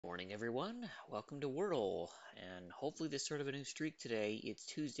morning, everyone. Welcome to Wordle, and hopefully this start of a new streak today. It's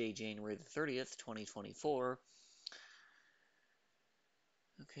Tuesday, January the 30th, 2024.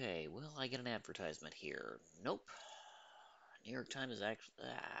 Okay, will I get an advertisement here? Nope. New York Times is actually...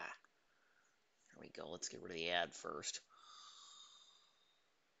 There we go. Let's get rid of the ad first.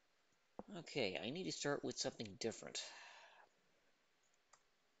 Okay, I need to start with something different.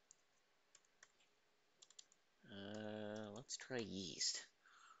 Let's try yeast.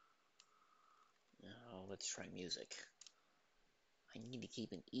 No, let's try music. I need to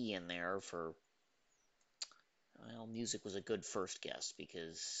keep an E in there for... Well, music was a good first guess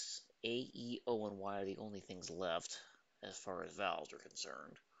because A, E, O, and Y are the only things left as far as vowels are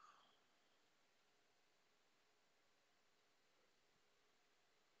concerned.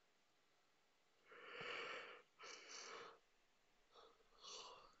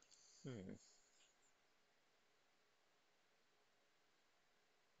 Hmm.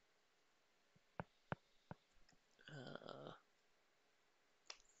 Uh,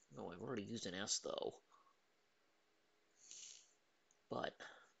 no, I've already used an S though. But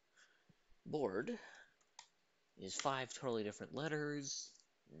board is 5 totally different letters,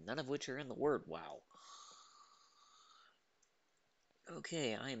 none of which are in the word wow.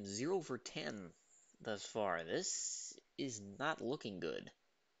 Okay, I am 0 for 10 thus far. This is not looking good.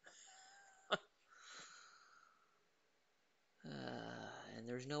 And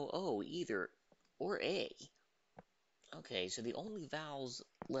there's no O either, or A. Okay, so the only vowels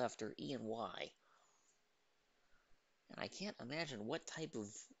left are E and Y. And I can't imagine what type of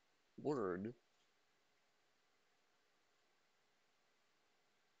word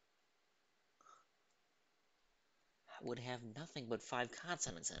would have nothing but 5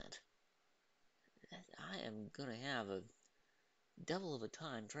 consonants in it. I am gonna have a devil of a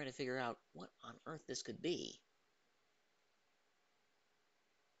time trying to figure out what on earth this could be.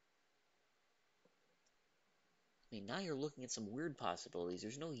 I mean, now you're looking at some weird possibilities.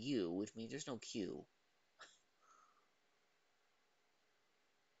 There's no U, which means there's no Q.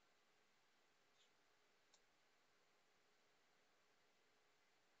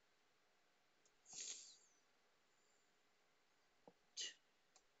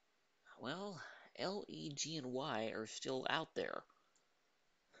 Well, L, E, G, and Y are still out there.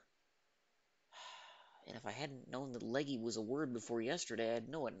 And if I hadn't known that leggy was a word before yesterday, I'd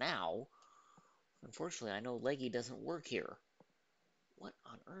know it now. Unfortunately, I know leggy doesn't work here. What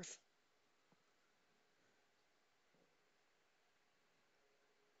on earth?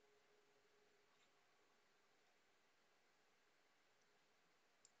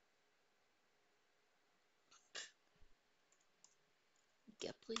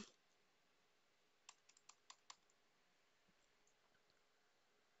 Gepley?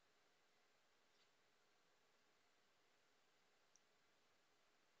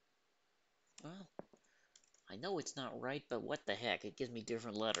 Well, I know it's not right, but what the heck? It gives me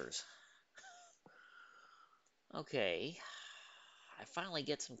different letters. Okay, I finally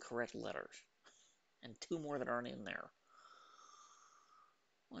get some correct letters. And 2 more that aren't in there.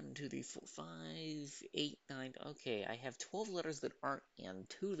 1, 2, 3, 4, 5, 8, 9. Okay, I have 12 letters that aren't in,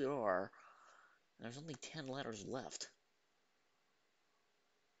 2 that are, and there's only 10 letters left.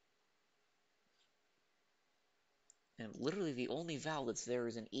 And literally the only vowel that's there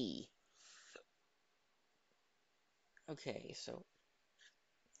is an E. Okay, so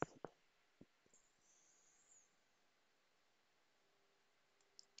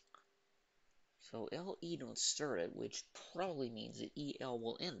L-E don't start it, which probably means that E-L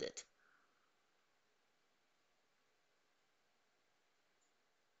will end it.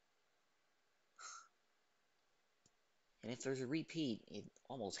 And if there's a repeat, it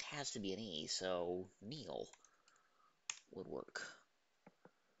almost has to be an E, so Neil would work.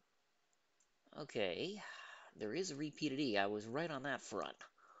 Okay, there is a repeated E. I was right on that front.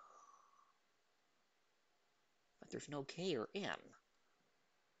 But there's no K or N.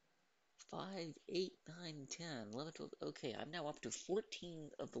 5, 8, 9, 10, 11, 12. Okay, I'm now up to 14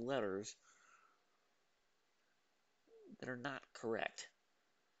 of the letters that are not correct.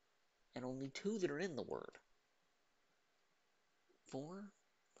 And only 2 that are in the word. 4,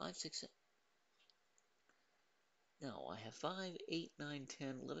 5, 6, 7. No, I have 5, 8, 9,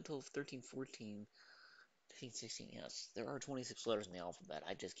 10, 11, 12, 13, 14, 15, 16. Yes, there are 26 letters in the alphabet.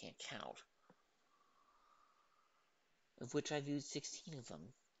 I just can't count. Of which I've used 16 of them.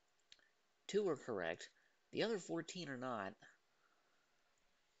 2 are correct. The other 14 are not.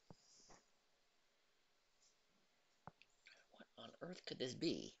 What on earth could this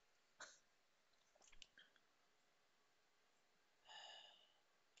be?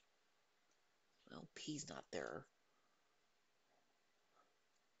 Well, P's not there.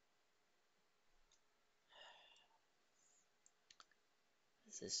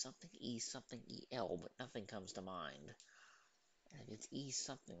 There's something E, something EL, but nothing comes to mind. And if it's E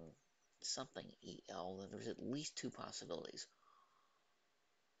something, something EL, then there's at least two possibilities.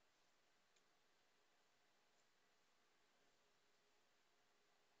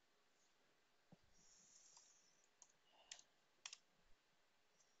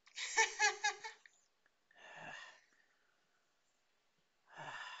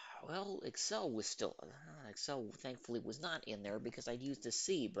 Well, Excel was still. Excel thankfully was not in there because I'd used a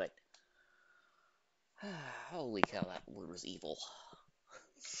C, but. Holy cow, that word was evil.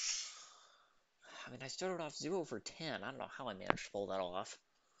 I mean, I started off 0 for 10. I don't know how I managed to pull that off.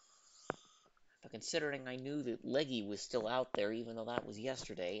 But considering I knew that Leggy was still out there, even though that was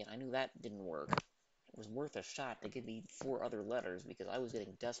yesterday, and I knew that didn't work, it was worth a shot to give me 4 other letters because I was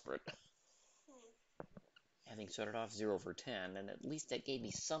getting desperate. Having started off 0 for 10, and at least that gave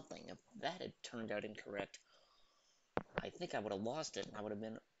me something. If that had turned out incorrect, I think I would have lost it, and I would have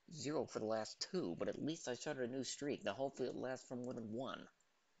been 0 for the last 2, but at least I started a new streak. Now hopefully it lasts for more than 1.